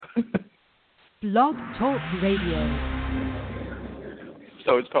Blog Talk Radio.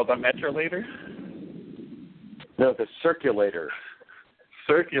 So it's called the Metrolator? No, the Circulator.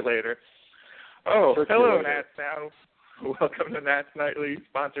 Circulator. Oh, Circulator. Hello, Nats Now. Welcome to Nats Nightly,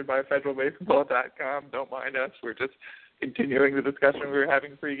 sponsored by FederalBaseball.com. Don't mind us. We're just continuing the discussion we were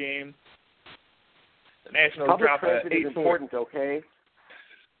having pregame. The Nationals Public drop transit is important, okay?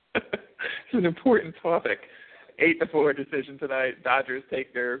 It's an important topic. 8-4 decision tonight. Dodgers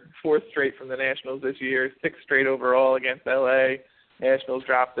take their fourth straight from the Nationals this year, sixth straight overall against LA. Nationals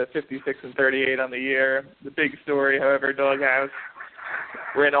dropped to 56-38 on the year. The big story, however, Doghouse,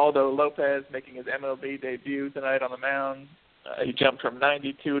 Reynaldo Lopez making his MLB debut tonight on the mound. He jumped from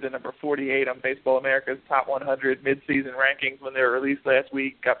 92 to number 48 on Baseball America's Top 100 midseason rankings when they were released last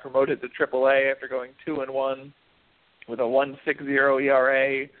week. Got promoted to AAA after going 2-1 with a 1.60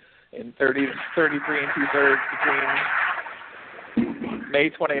 ERA in 33 2/3 between May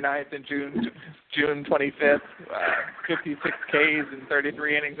 29th and June 25th. 56 Ks and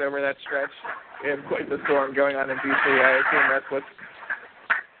 33 innings over that stretch. We have quite the storm going on in D.C. I assume that's what's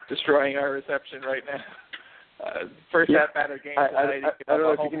destroying our reception right now. First at-bat of game tonight. I don't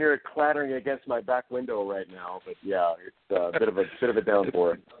know if you can hear it clattering against my back window right now, but yeah, it's a bit of a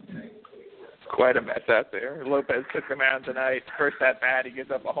downpour. Quite a mess out there. Lopez took the mound tonight. First at-bat, he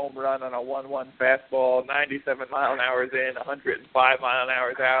gives up a home run on a 1-1 fastball, 97 mile-an-hours in, 105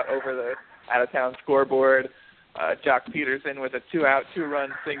 mile-an-hours out over the out-of-town scoreboard. Jock Peterson with a 2-out,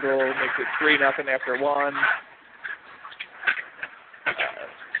 2-run single makes it 3-0 after one.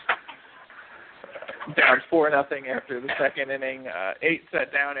 Down 4-0 after the second inning. 8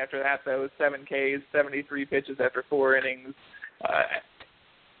 set down after that, though. 7 Ks, 73 pitches after 4 innings.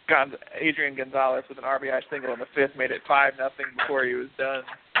 Adrian Gonzalez with an RBI single in the fifth made it 5-0 before he was done.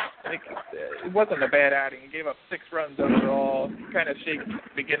 I think it wasn't a bad outing. He gave up 6 runs overall. Kind of shaky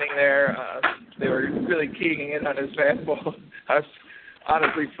beginning there. They were really keying in on his fastball. I was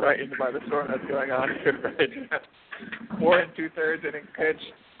honestly frightened by the storm that's going on here right now. 4 2/3 inning pitch,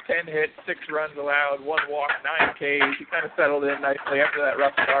 10 hits, 6 runs allowed, 1 walk, 9 Ks. He kind of settled in nicely after that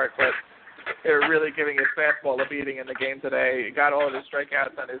rough start, but they were really giving his fastball a beating in the game today. He got all of his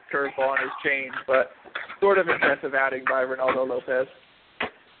strikeouts on his curveball and his change, but sort of impressive outing by Reynaldo Lopez.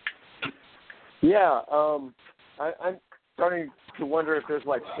 Yeah, I'm starting to wonder if there's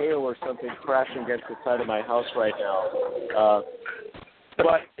like hail or something crashing against the side of my house right now.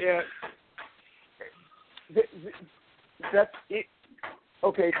 But yeah, that's it.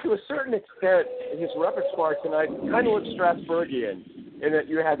 Okay, to a certain extent, his repertoire tonight kind of looked Strasburgian in that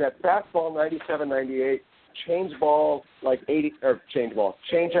you had that fastball 97-98, change up like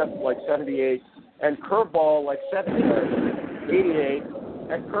 78, and curveball like 88,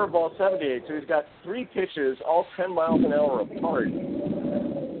 and curveball 78. So he's got 3 pitches, all 10 miles an hour apart.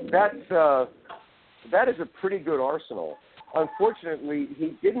 That is a pretty good arsenal. Unfortunately,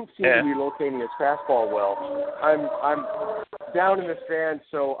 he didn't seem to be locating his fastball well. I'm down in the stand,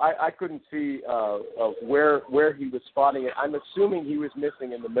 so I couldn't see where he was spotting it. I'm assuming he was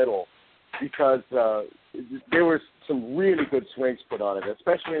missing in the middle because there were some really good swings put on it,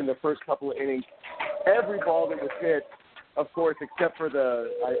 especially in the first couple of innings. Every ball that was hit, of course, except for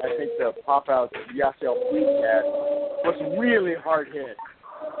I think the pop-out Yasiel Puig had, was really hard hit.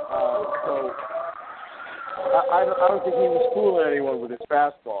 So I don't think he was fooling anyone with his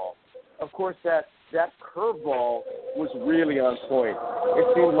fastball. Of course, that curveball was really on point. It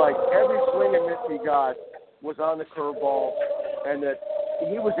seemed like every swing and miss he got was on the curveball, and that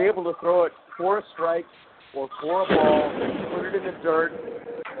he was able to throw it for a strike or for a ball, put it in the dirt,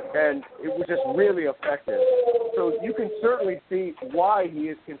 and it was just really effective. So you can certainly see why he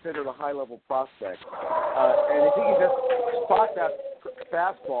is considered a high-level prospect. And if he can just spot that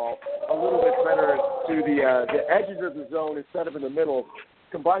fastball a little bit better to the edges of the zone instead of in the middle,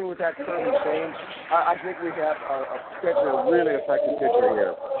 combining with that curve and change, I think we have a really effective pitcher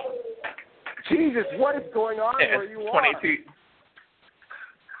here. Jesus, what is going on where you are? 22.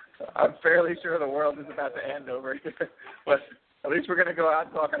 I'm fairly sure the world is about to end over here, but at least we're going to go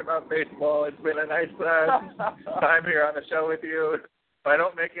out talking about baseball. It's been a nice time here on the show with you. If I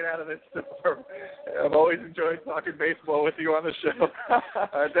don't make it out of this storm, I've always enjoyed talking baseball with you on the show.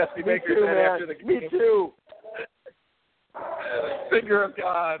 Dusty Baker said after the game. Me too. Finger of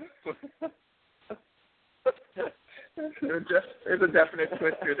God. There's a definite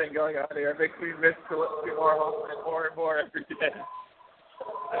twister thing going on here. It makes me miss Phillips more often and more every day.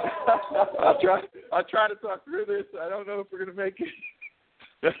 I'll try to talk through this. I don't know if we're going to make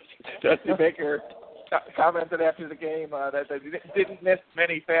it. Dusty Baker commented after the game that they didn't miss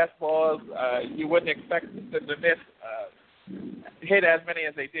many fastballs. You wouldn't expect them to miss hit as many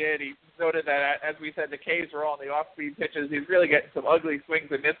as they did. He noted that, as we said, the Ks were all on the off-speed pitches. He's really getting some ugly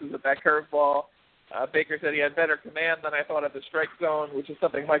swings and misses with that curveball. Baker said he had better command than I thought at the strike zone, which is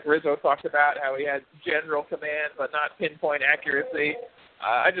something Mike Rizzo talked about, how he had general command but not pinpoint accuracy.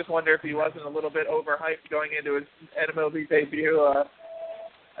 I just wonder if he wasn't a little bit overhyped going into his MLB debut.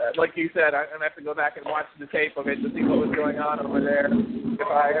 Like you said, I'm going to have to go back and watch the tape of it to see what was going on over there if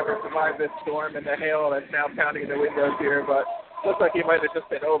I ever survive this storm and the hail that's now pounding the windows here. But looks like he might have just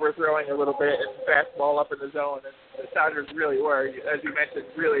been overthrowing a little bit and fastball up in the zone. And the Dodgers really were, as you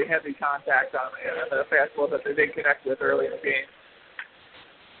mentioned, really heavy contact on the fastball that they did connect with early in the game.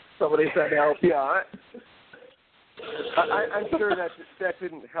 Somebody said help. Yeah, I'm sure that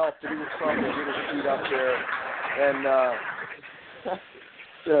didn't help, that he was trying to get his feet up there. And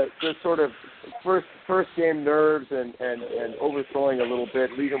the sort of first game nerves and overthrowing a little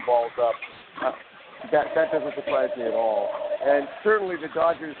bit, leading balls up, that doesn't surprise me at all. And certainly the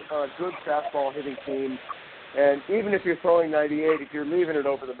Dodgers are a good fastball hitting team. And even if you're throwing 98, if you're leaving it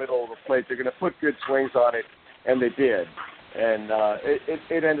over the middle of the plate, they're going to put good swings on it, and they did. And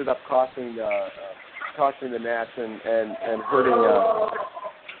it ended up costing the Nats and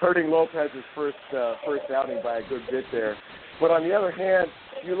hurting Lopez's first outing by a good bit there. But on the other hand,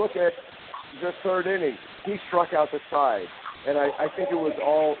 you look at the third inning, he struck out the side. And I think it was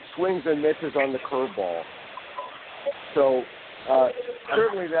all swings and misses on the curveball. So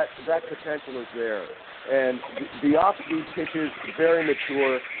certainly that potential is there. And the off-speed pitches, very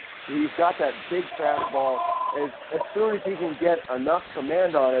mature. He's got that big fastball. As soon as he can get enough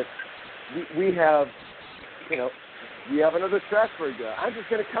command on it, we have another Strasburg here. I'm just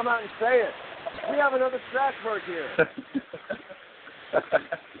going to come out and say it. We have another Strasburg here.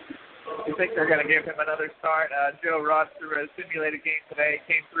 You think they're going to give him another start? Joe Ross threw a simulated game today,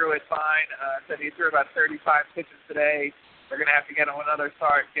 came through it fine, said he threw about 35 pitches today. They're going to have to get him another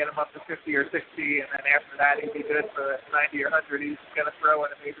start, get him up to 50 or 60, and then after that he'd be good for 90 or 100. He's going to throw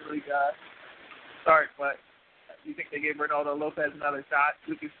in a major league start. But you think they gave Reynaldo Lopez another shot?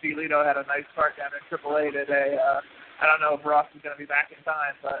 Lucas Giolito had a nice start down in AAA today. I don't know if Ross is going to be back in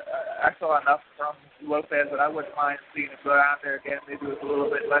time, but I saw enough from Lopez that I wouldn't mind seeing him go out there again, maybe with a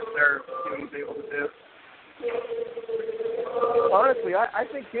little bit less nerve to see what he's able to do. Honestly, I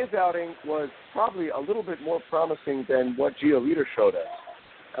think his outing was probably a little bit more promising than what Giolito showed us.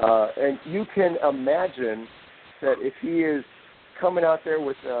 And you can imagine that if he is coming out there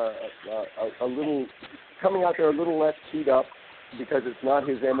with a little less teed up because it's not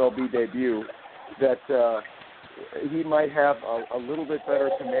his MLB debut, that he might have a little bit better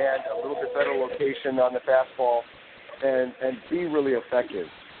command, a little bit better location on the fastball, and be really effective.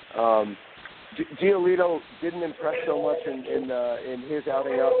 Giolito didn't impress so much in his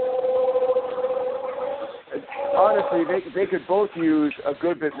outing up. Honestly, they could both use a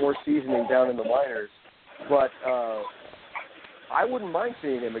good bit more seasoning down in the minors, but I wouldn't mind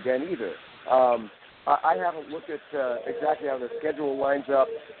seeing him again either. I haven't looked at exactly how the schedule lines up.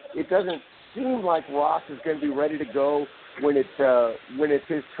 It doesn't seem like Ross is going to be ready to go when it's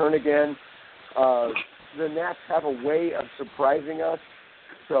his turn again. The Nats have a way of surprising us.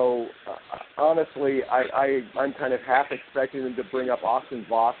 So, honestly, I'm kind of half expecting them to bring up Austin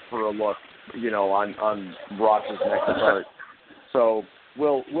Voss for a look, on Ross's next start. So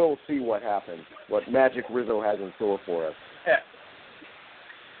we'll see what happens, what Magic Rizzo has in store for us. Yeah.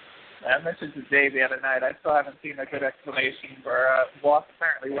 I mentioned to Dave the other night, I still haven't seen a good explanation for Voss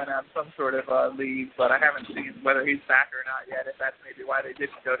apparently went on some sort of leave, but I haven't seen whether he's back or not yet, if that's maybe why they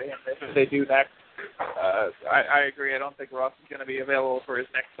didn't go to him if they do next. I agree. I don't think Ross is going to be available for his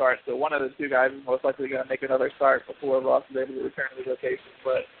next start, so one of the two guys is most likely going to make another start before Ross is able to return to the rotation.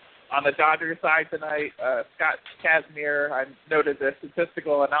 But on the Dodgers side tonight, Scott Kazmir, I noted the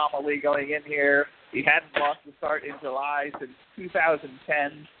statistical anomaly going in here. He hadn't lost a start in July since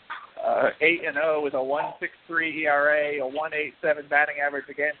 2010. 8-0 with a 1.63 ERA, a 1.87 batting average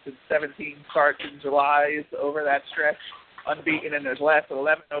against in 17 starts in July over that stretch. Unbeaten in his last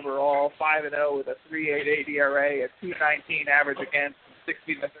 11 overall, 5-0 with a 3.88 ERA, a 2.19 average against,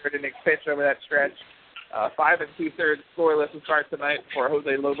 60 in the third inning pitch over that stretch. 5 2/3 scoreless to start tonight before Jose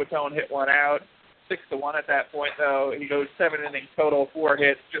Lobaton hit one out. 6-1 at that point, though. He goes 7 innings total, 4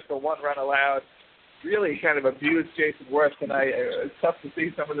 hits, just a 1 run allowed. Really kind of abused Jason Worth tonight. It's tough to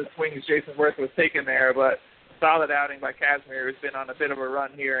see some of the swings Jason Worth was taking there, but solid outing by Kazmir, who's been on a bit of a run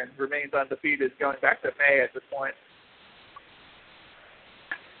here and remains undefeated going back to May at this point.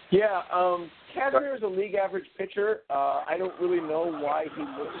 Yeah, Kazmir is a league average pitcher. I don't really know why he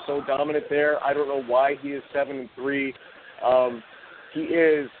looks so dominant there. I don't know why he is 7-3. He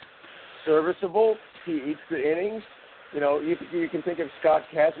is serviceable. He eats the innings. You can think of Scott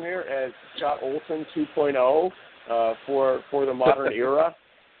Kazmir as Scott Olsen 2.0 for the modern era.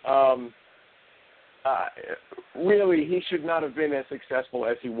 Really, he should not have been as successful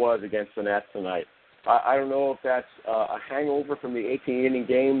as he was against the Nats tonight. I don't know if that's a hangover from the 18-inning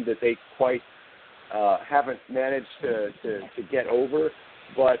game that they quite haven't managed to get over,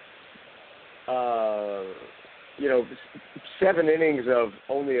 but 7 innings of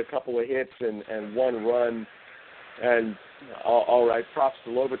only a couple of hits and 1 run, and all right, props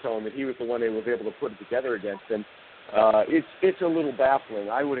to Lobaton that he was the one that was able to put it together against him. It's a little baffling.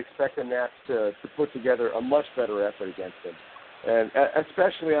 I would expect the Nats to put together a much better effort against him, and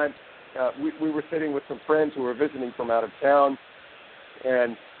especially we were sitting with some friends who were visiting from out of town,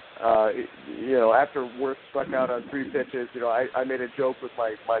 and after Worth struck out on 3 pitches, I made a joke with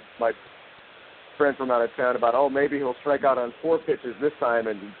my friend from out of town about, maybe he'll strike out on 4 pitches this time,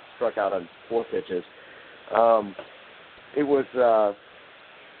 and he struck out on 4 pitches. It was a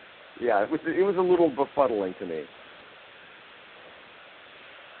little befuddling to me.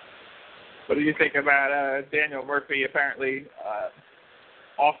 What do you think about Daniel Murphy apparently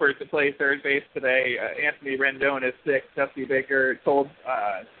offered to play third base today? Anthony Rendon is sick. Dusty Baker told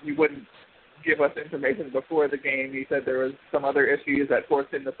he wouldn't give us information before the game. He said there was some other issues that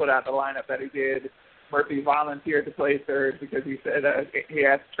forced him to put out the lineup that he did. Murphy volunteered to play third because he said he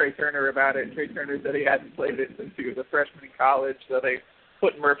asked Trey Turner about it. Trey Turner said he hadn't played it since he was a freshman in college, so they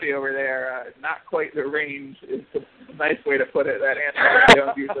put Murphy over there. Not quite the range is a nice way to put it that Anthony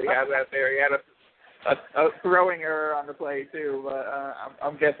Rendon usually has out there. He had a throwing error on the play too, but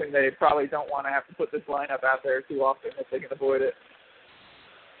I'm guessing they probably don't want to have to put this lineup out there too often if they can avoid it.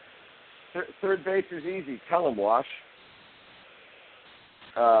 Third base is easy. Tell him, Wash.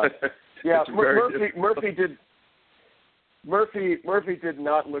 Murphy did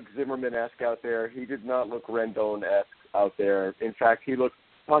not look Zimmerman-esque out there. He did not look Rendon-esque out there. In fact, he looked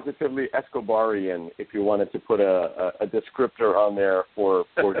positively Escobarian, if you wanted to put a descriptor on there for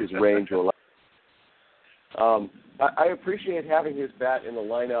his range or level. I appreciate having his bat in the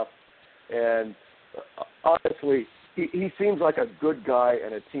lineup, and honestly, he seems like a good guy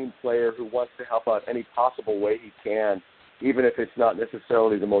and a team player who wants to help out any possible way he can, even if it's not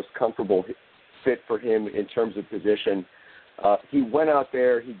necessarily the most comfortable fit for him in terms of position. He went out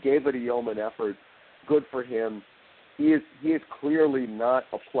there. He gave it a yeoman effort. Good for him. He is clearly not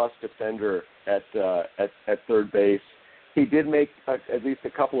a plus defender at third base. He did make at least a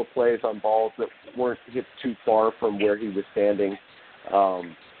couple of plays on balls that weren't hit too far from where he was standing.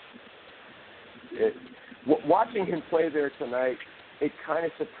 Watching him play there tonight, it kind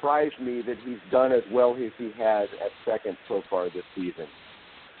of surprised me that he's done as well as he has at second so far this season.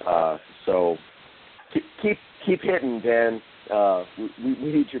 So keep hitting, Dan. We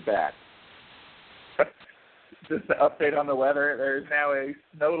need you back. Just to update on the weather, there's now a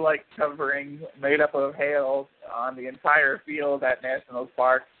snow-like covering made up of hail on the entire field at Nationals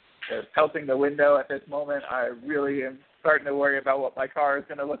Park. It's pelting the window at this moment. I really am starting to worry about what my car is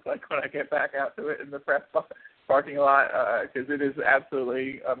going to look like when I get back out to it in the press parking lot, because it is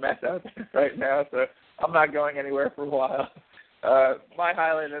absolutely a mess out there right now, so I'm not going anywhere for a while. My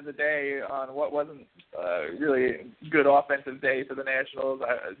highlight of the day on what wasn't really a good offensive day for the Nationals,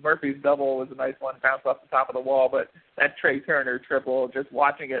 Murphy's double was a nice one, bounced off the top of the wall, but that Trey Turner triple, just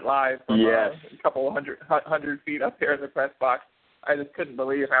watching it live from a couple hundred feet up there in the press box, I just couldn't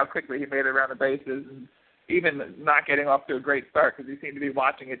believe how quickly he made it around the bases, and even not getting off to a great start because he seemed to be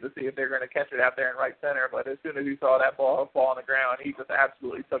watching it to see if they're going to catch it out there in right center, but as soon as he saw that ball fall on the ground, he just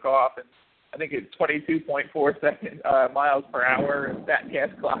absolutely took off, and I think it's 22.4 miles per hour, and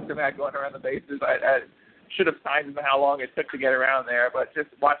StatCast clocked him out going around the bases. I should have timed him how long it took to get around there, but just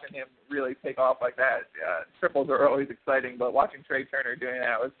watching him really take off like that, triples are always exciting, but watching Trey Turner doing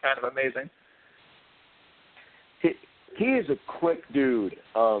that was kind of amazing. He is a quick dude.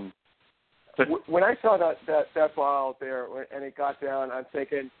 When I saw that ball out there and it got down, I'm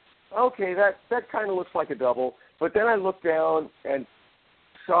thinking, okay, that kind of looks like a double. But then I looked down and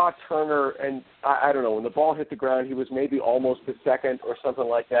saw Turner, and I don't know, when the ball hit the ground, he was maybe almost to second or something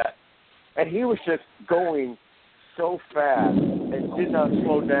like that. And he was just going so fast and did not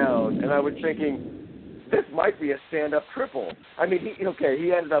slow down. And I was thinking, this might be a stand-up triple. I mean, he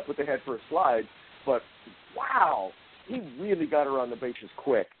ended up with the head-first slide, but wow, he really got around the bases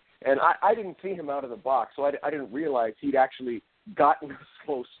quick. And I didn't see him out of the box, so I didn't realize he'd actually gotten a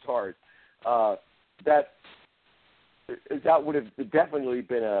slow start. That would have definitely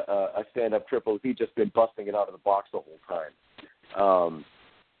been a stand-up triple if he'd just been busting it out of the box the whole time.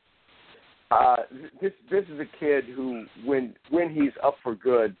 This is a kid who, when he's up for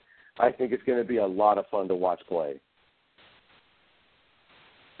good, I think it's going to be a lot of fun to watch play.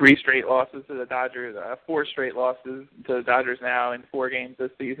 3 straight losses to the Dodgers, 4 straight losses to the Dodgers now in 4 games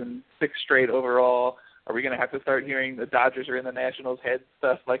this season, 6 straight overall. Are we going to have to start hearing the Dodgers are in the Nationals' head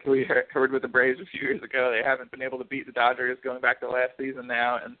stuff like we heard with the Braves a few years ago? They haven't been able to beat the Dodgers going back to last season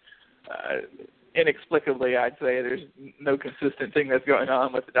now, and inexplicably, I'd say there's no consistent thing that's going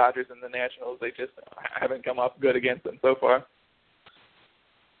on with the Dodgers and the Nationals. They just haven't come up good against them so far.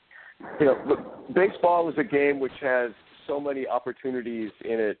 You know, look, baseball is a game which has so many opportunities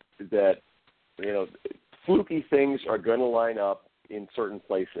in it that, you know, fluky things are going to line up in certain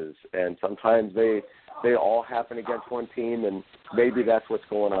places, and sometimes they all happen against one team, and maybe that's what's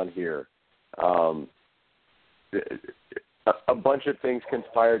going on here. A bunch of things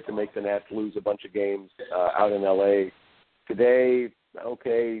conspired to make the Nats lose a bunch of games out in L.A. Today,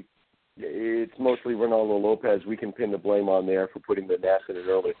 okay, it's mostly Reynaldo Lopez. We can pin the blame on there for putting the Nats in an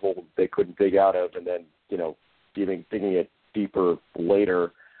early hole they couldn't dig out of, and then, you know, digging it deeper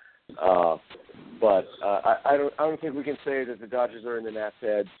later. But I don't think we can say that the Dodgers are in the Nats'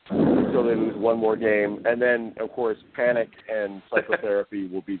 heads until they lose one more game. And then, of course, panic and psychotherapy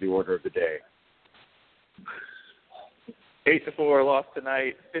will be the order of the day. 8-4 loss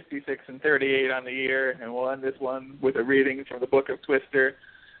tonight, 56-38 on the year, and we'll end this one with a reading from the Book of Twister.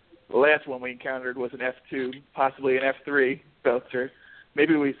 The last one we encountered was an F2, possibly an F3, Belcher.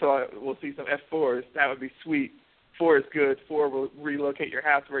 Maybe we'll see some F4s. That would be sweet. 4 is good. 4 will relocate your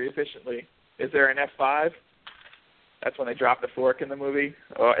house very efficiently. Is there an F5? That's when they drop the fork in the movie.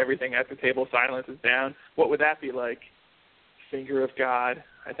 Oh, everything at the table silences down. What would that be like? Finger of God.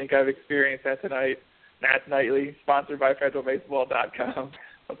 I think I've experienced that tonight. Nats Nightly, sponsored by FederalBaseball.com.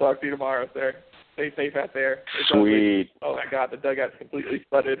 I'll talk to you tomorrow, sir. Stay safe out there. It's Sweet. Ugly. Oh, my God, the dugout's completely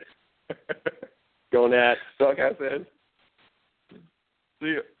flooded. Go Nats. Doghouse says. See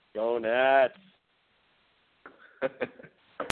you. Go Nats.